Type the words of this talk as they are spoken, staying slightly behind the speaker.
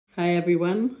Hi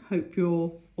everyone, hope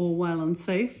you're all well and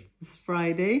safe this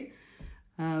Friday.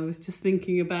 I was just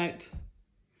thinking about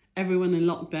everyone in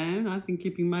lockdown. I've been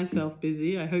keeping myself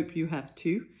busy. I hope you have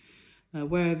too,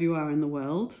 wherever you are in the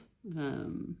world.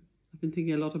 I've been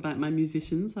thinking a lot about my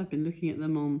musicians. I've been looking at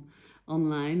them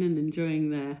online and enjoying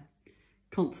their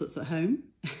concerts at home.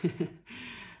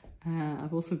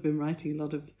 I've also been writing a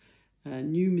lot of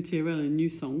new material and new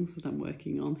songs that I'm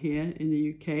working on here in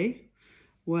the UK,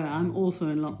 where I'm also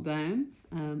in lockdown.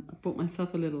 I bought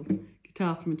myself a little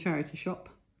guitar from a charity shop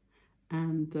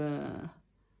and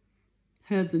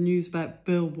heard the news about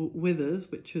Bill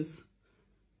Withers, which was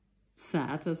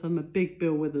sad, as I'm a big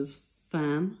Bill Withers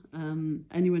fan.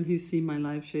 Anyone who's seen my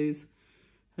live shows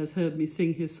has heard me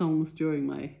sing his songs during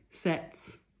my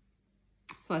sets.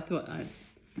 So I thought I'd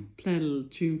play a little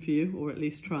tune for you, or at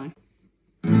least try.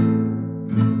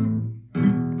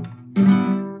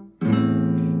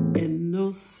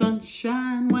 No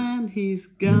sunshine when he's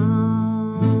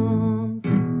gone.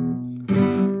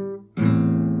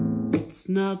 It's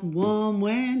not warm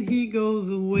when he goes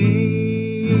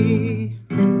away.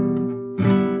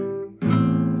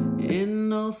 Ain't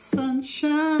no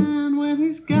sunshine when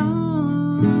he's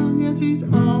gone. Yes, he's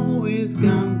always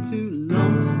gone too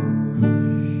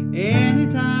long.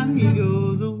 Anytime he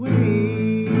goes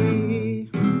away.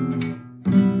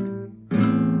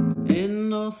 Ain't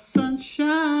no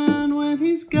sunshine when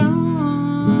he's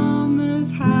gone.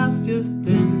 This house just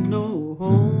ain't no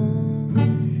home.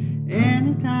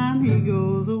 Anytime he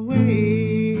goes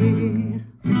away.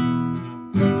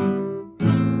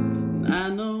 I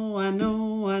know, I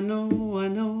know, I know, I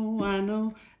know, I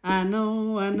know, I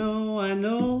know, I know, I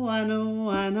know, I know, I know,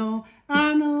 I know,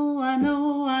 I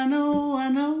know, I know, I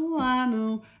know, I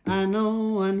know, I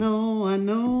know, I know, I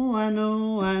know, I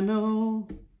know, I know.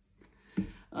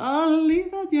 Oh,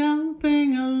 leave that young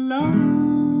thing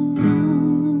alone.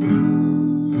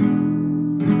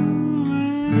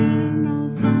 Ain't no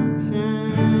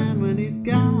sunshine when he's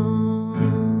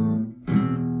gone.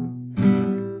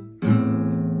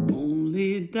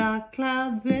 Only dark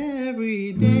clouds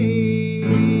every day.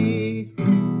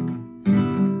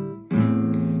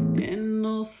 Ain't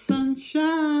no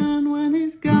sunshine when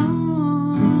he's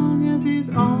gone. Yes, he's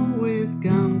always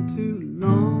gone too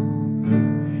long.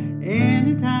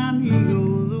 Anytime he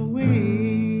goes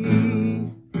away.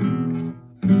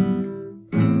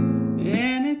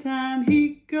 Anytime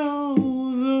he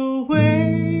goes away.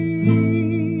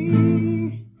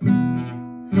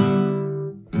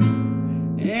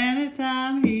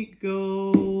 Anytime he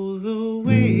goes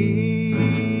away.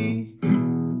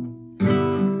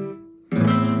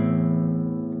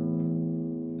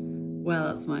 Well,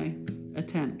 that's my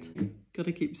attempt. Got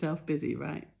to keep yourself busy,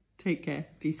 right? Take care,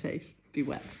 be safe, be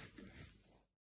well.